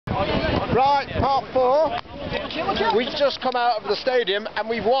Right, part 4. We've just come out of the stadium and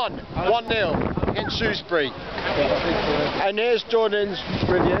we've won 1-0 against Shrewsbury. And here's Jordan's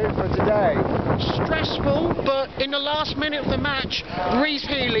review for today. Stressful, but in the last minute of the match, Reece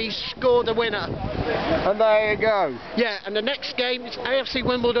Healy scored the winner. And there you go. Yeah, and the next game is AFC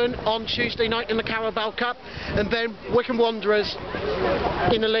Wimbledon on Tuesday night in the Carabao Cup, and then Wycombe Wanderers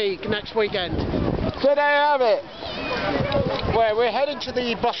in the league next weekend. So there you have it. Well, we're heading to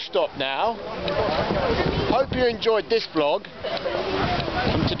the bus stop now. Hope you enjoyed this vlog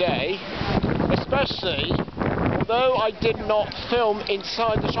from today, especially although I did not film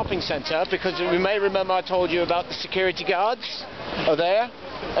inside the shopping centre, because you may remember I told you about the security guards are there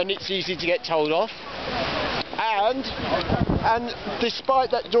and it's easy to get told off. And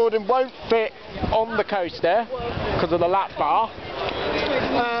despite that Jordan won't fit on the coaster because of the lap bar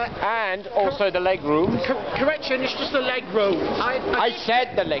and also the leg room. Correction, it's just the leg room. I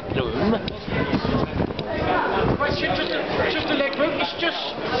said the leg room. Question, just the leg room. It's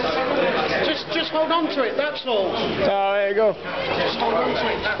just hold on to it. That's all. Oh, there you go. Just hold on to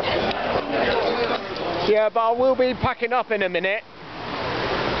it. Yeah, but I will be packing up in a minute.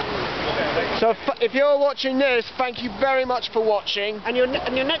 So if you're watching this, thank you very much for watching. And your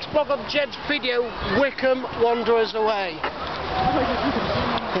next vlog of Jed's video, Wycombe Wanderers away.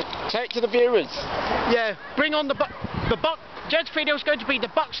 Take it to the viewers. Yeah, bring on the Buck. Jed's video is going to be the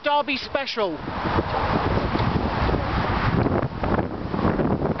Bucks Derby special.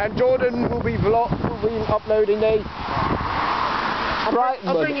 And Jordan will be uploading the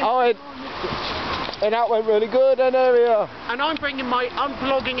Brighton. And that went really good, and there we are. And I'm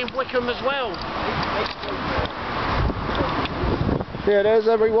vlogging in Wycombe as well. Here it is,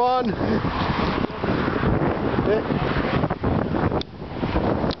 everyone.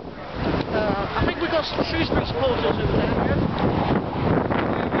 I think we've got some Shrewsbury supporters over there.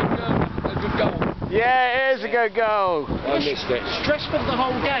 A good goal. Yeah, it is a good goal. I missed it. Stressful the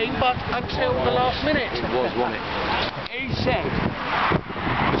whole game, but until the last minute. It was, wasn't it? He said,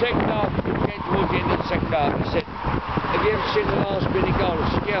 second half, getting towards the end of the second half, he said, have you ever seen the last minute goal? I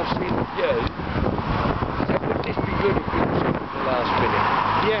said, yeah, I've seen a few. He said, wouldn't this be good if we could see the last minute?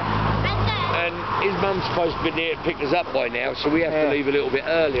 Yeah. And his mum's supposed to be there to pick us up by now, so we have to leave a little bit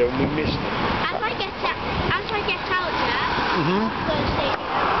earlier, and we missed it. As I get out there, I say,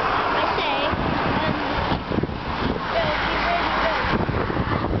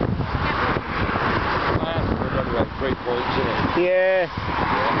 Anyway, 3 points, isn't it?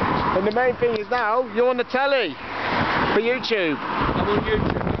 Yeah. And the main thing is now, you're on the telly for YouTube. I'm on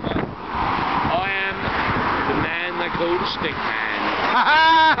YouTube, mate. I am the man they call the stick man. Ha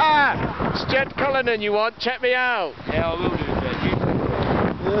ha! It's Jed Cullinan you want, check me out. Yeah, I will do that.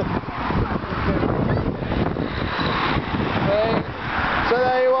 So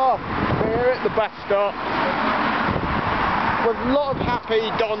there you are, we're here at the bus stop with a lot of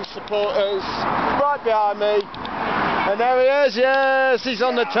happy Don supporters right behind me. And there he is, yes, he's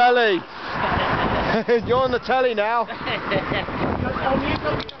on the telly. You're on the telly now.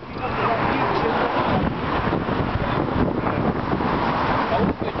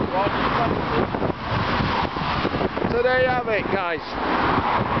 So there you have it, guys.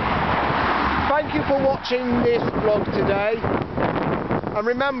 Thank you for watching this vlog today. And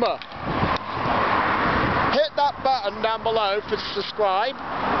remember, hit that button down below for subscribe.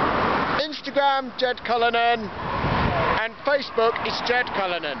 Instagram, Jed Cullinan. And Facebook is Jed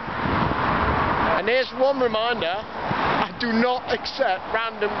Cullinan. And here's one reminder, I do not accept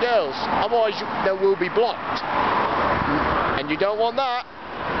random girls, otherwise they will be blocked. And you don't want that.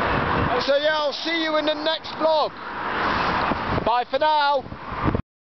 So yeah, I'll see you in the next vlog. Bye for now.